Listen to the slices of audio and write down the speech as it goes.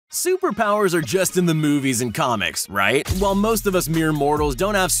Superpowers are just in the movies and comics, right? While most of us mere mortals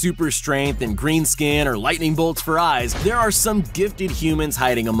don't have super strength and green skin or lightning bolts for eyes, there are some gifted humans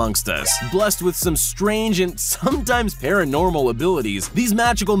hiding amongst us. Blessed with some strange and sometimes paranormal abilities, these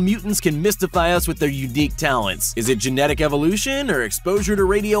magical mutants can mystify us with their unique talents. Is it genetic evolution or exposure to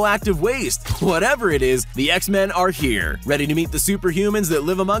radioactive waste? Whatever it is, the X-Men are here. Ready to meet the superhumans that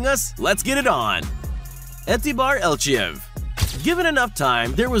live among us? Let's get it on! Etibar Elchiev. Given enough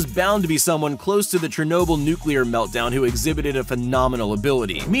time, there was bound to be someone close to the Chernobyl nuclear meltdown who exhibited a phenomenal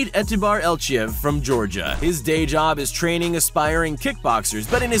ability. Meet Etibar Elchiev from Georgia. His day job is training aspiring kickboxers,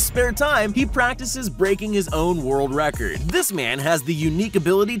 but in his spare time, he practices breaking his own world record. This man has the unique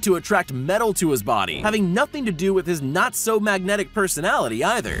ability to attract metal to his body, having nothing to do with his not-so-magnetic personality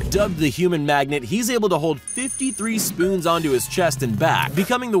either. Dubbed the Human Magnet, he's able to hold 53 spoons onto his chest and back.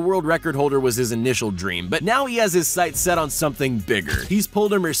 Becoming the world record holder was his initial dream, but now he has his sights set on something bigger. He's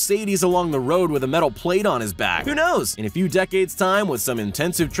pulled a Mercedes along the road with a metal plate on his back. Who knows? In a few decades' time, with some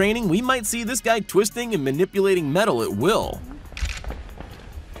intensive training, we might see this guy twisting and manipulating metal at will.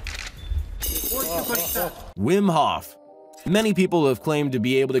 Wim Hof. Many people have claimed to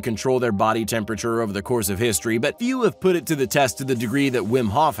be able to control their body temperature over the course of history, but few have put it to the test to the degree that Wim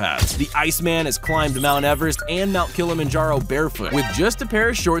Hof has. The Iceman has climbed Mount Everest and Mount Kilimanjaro barefoot, with just a pair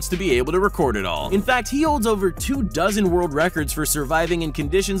of shorts to be able to record it all. In fact, he holds over 24 world records for surviving in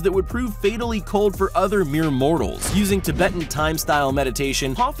conditions that would prove fatally cold for other mere mortals. Using Tibetan time-style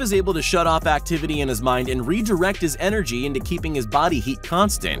meditation, Hof is able to shut off activity in his mind and redirect his energy into keeping his body heat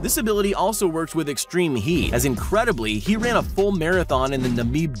constant. This ability also works with extreme heat, as incredibly, he ran a full marathon in the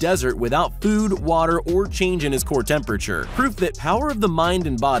Namib Desert without food, water, or change in his core temperature. Proof that power of the mind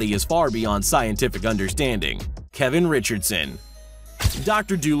and body is far beyond scientific understanding. Kevin Richardson.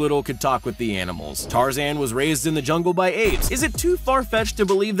 Dr. Dolittle could talk with the animals. Tarzan was raised in the jungle by apes. Is it too far-fetched to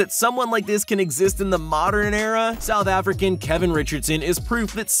believe that someone like this can exist in the modern era? South African Kevin Richardson is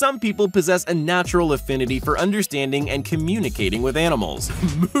proof that some people possess a natural affinity for understanding and communicating with animals.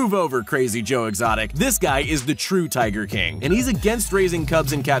 Move over, Crazy Joe Exotic. This guy is the true Tiger King, and he's against raising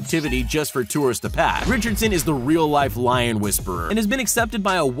cubs in captivity just for tourists to pat. Richardson is the real-life lion whisperer and has been accepted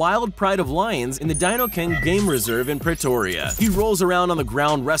by a wild pride of lions in the Dino King Game Reserve in Pretoria. He rolls around on the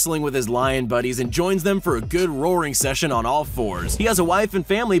ground wrestling with his lion buddies and joins them for a good roaring session on all fours. He has a wife and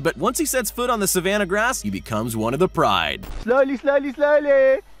family, but once he sets foot on the savannah grass, he becomes one of the pride. Slowly, slowly,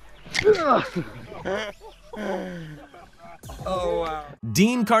 slowly. Oh, wow.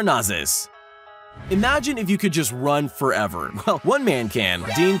 Dean Karnazes. Imagine if you could just run forever. Well, one man can,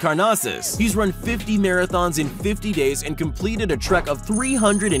 Dean Karnazes. He's run 50 marathons in 50 days and completed a trek of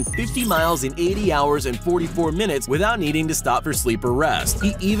 350 miles in 80 hours and 44 minutes without needing to stop for sleep or rest.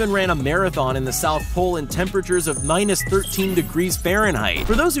 He even ran a marathon in the South Pole in temperatures of -13 degrees Fahrenheit.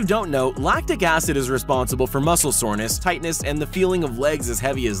 For those who don't know, lactic acid is responsible for muscle soreness, tightness, and the feeling of legs as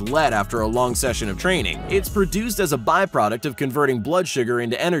heavy as lead after a long session of training. It's produced as a byproduct of converting blood sugar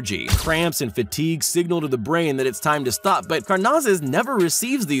into energy. Cramps and fatigue signal to the brain that it's time to stop, but Karnazes never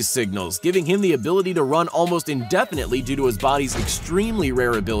receives these signals, giving him the ability to run almost indefinitely due to his body's extremely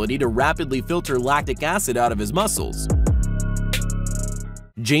rare ability to rapidly filter lactic acid out of his muscles.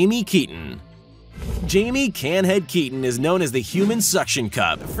 Jamie Keaton. Jamie Canhead Keaton is known as the human suction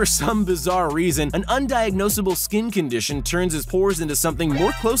cup. For some bizarre reason, an undiagnosable skin condition turns his pores into something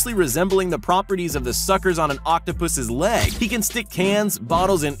more closely resembling the properties of the suckers on an octopus's leg. He can stick cans,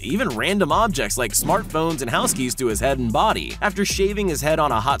 bottles, and even random objects like smartphones and house keys to his head and body. After shaving his head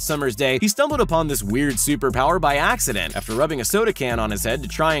on a hot summer's day, he stumbled upon this weird superpower by accident after rubbing a soda can on his head to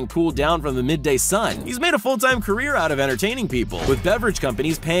try and cool down from the midday sun. He's made a full-time career out of entertaining people, with beverage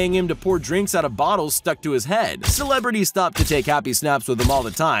companies paying him to pour drinks out of bottles stuck to his head. Celebrities stopped to take happy snaps with him all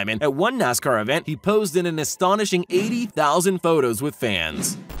the time, and at one NASCAR event, he posed in an astonishing 80,000 photos with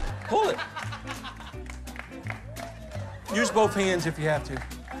fans. Pull it. Use both hands if you have to.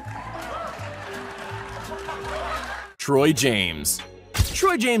 Troy James.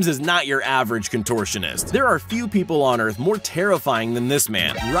 Troy James is not your average contortionist. There are few people on Earth more terrifying than this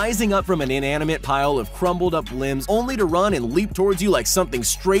man, rising up from an inanimate pile of crumbled up limbs only to run and leap towards you like something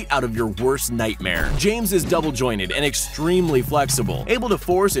straight out of your worst nightmare. James is double-jointed and extremely flexible, able to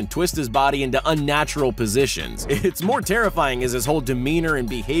force and twist his body into unnatural positions. It's more terrifying as his whole demeanor and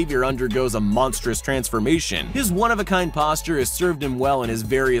behavior undergoes a monstrous transformation. His one-of-a-kind posture has served him well in his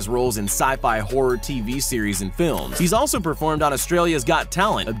various roles in sci-fi horror TV series and films. He's also performed on Australia's Got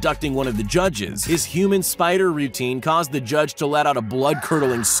Talent, abducting one of the judges. His human spider routine caused the judge to let out a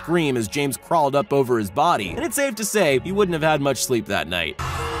blood-curdling scream as James crawled up over his body, and it's safe to say he wouldn't have had much sleep that night.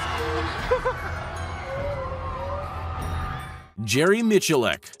 Jerry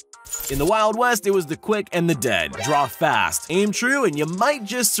Miculek. In the Wild West, it was the quick and the dead. Draw fast, aim true, and you might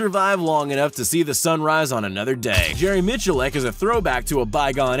just survive long enough to see the sunrise on another day. Jerry Miculek is a throwback to a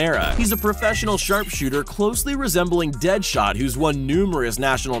bygone era. He's a professional sharpshooter closely resembling Deadshot, who's won numerous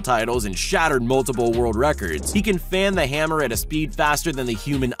national titles and shattered multiple world records. He can fan the hammer at a speed faster than the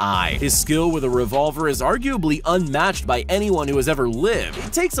human eye. His skill with a revolver is arguably unmatched by anyone who has ever lived.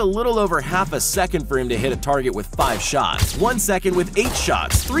 It takes a little over half a second for him to hit a target with 5 shots, 1 second with 8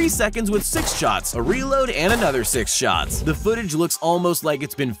 shots, 3 seconds with 6 shots, a reload, and another 6 shots. The footage looks almost like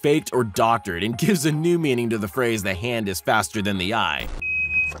it's been faked or doctored and gives a new meaning to the phrase "the hand is faster than the eye."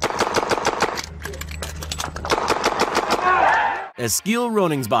 Eskil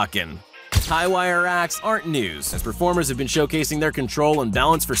Roningsbakken. High-wire acts aren't news, as performers have been showcasing their control and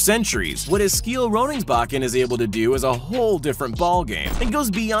balance for centuries. What Eskil Roningsbakken is able to do is a whole different ballgame, and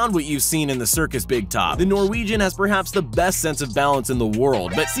goes beyond what you've seen in the circus big top. The Norwegian has perhaps the best sense of balance in the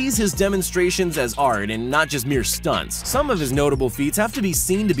world, but sees his demonstrations as art and not just mere stunts. Some of his notable feats have to be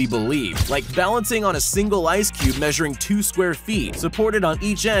seen to be believed, like balancing on a single ice cube measuring 2 square feet, supported on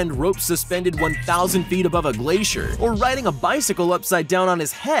each end, ropes suspended 1,000 feet above a glacier, or riding a bicycle upside down on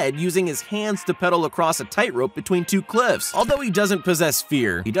his head using his hands to pedal across a tightrope between 2 cliffs. Although he doesn't possess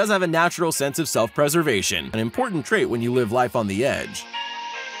fear, he does have a natural sense of self-preservation, an important trait when you live life on the edge.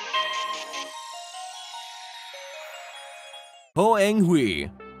 Ho Ang Hui.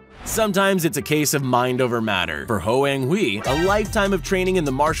 Sometimes it's a case of mind over matter. For Ho Ang Hui, a lifetime of training in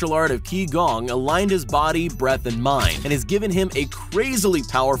the martial art of Qigong aligned his body, breath, and mind, and has given him a crazily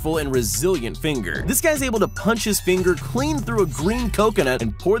powerful and resilient finger. This guy's able to punch his finger clean through a green coconut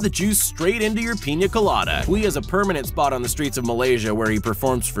and pour the juice straight into your pina colada. Hui has a permanent spot on the streets of Malaysia where he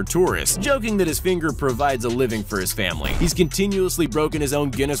performs for tourists, joking that his finger provides a living for his family. He's continuously broken his own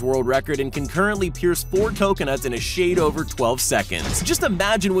Guinness World Record and can currently pierce 4 coconuts in a shade over 12 seconds. Just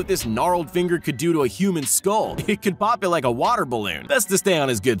imagine what this gnarled finger could do to a human skull. It could pop it like a water balloon. Best to stay on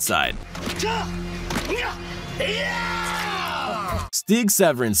his good side. Stig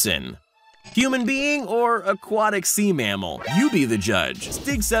Severinsen. Human being or aquatic sea mammal? You be the judge.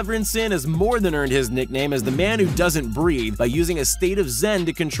 Stig Severinsen has more than earned his nickname as the man who doesn't breathe by using a state of zen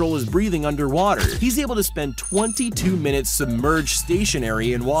to control his breathing underwater. He's able to spend 22 minutes submerged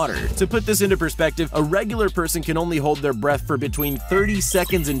stationary in water. To put this into perspective, a regular person can only hold their breath for between 30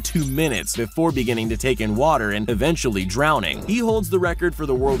 seconds and 2 minutes before beginning to take in water and eventually drowning. He holds the record for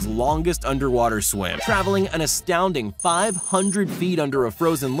the world's longest underwater swim, traveling an astounding 500 feet under a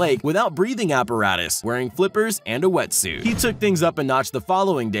frozen lake without breathing apparatus, wearing flippers and a wetsuit. He took things up a notch the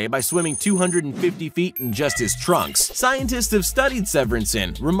following day by swimming 250 feet in just his trunks. Scientists have studied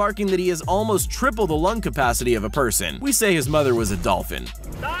Severinsen, remarking that he has almost triple the lung capacity of a person. We say his mother was a dolphin.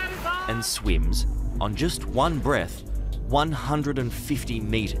 And swims, on just one breath, 150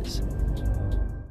 meters.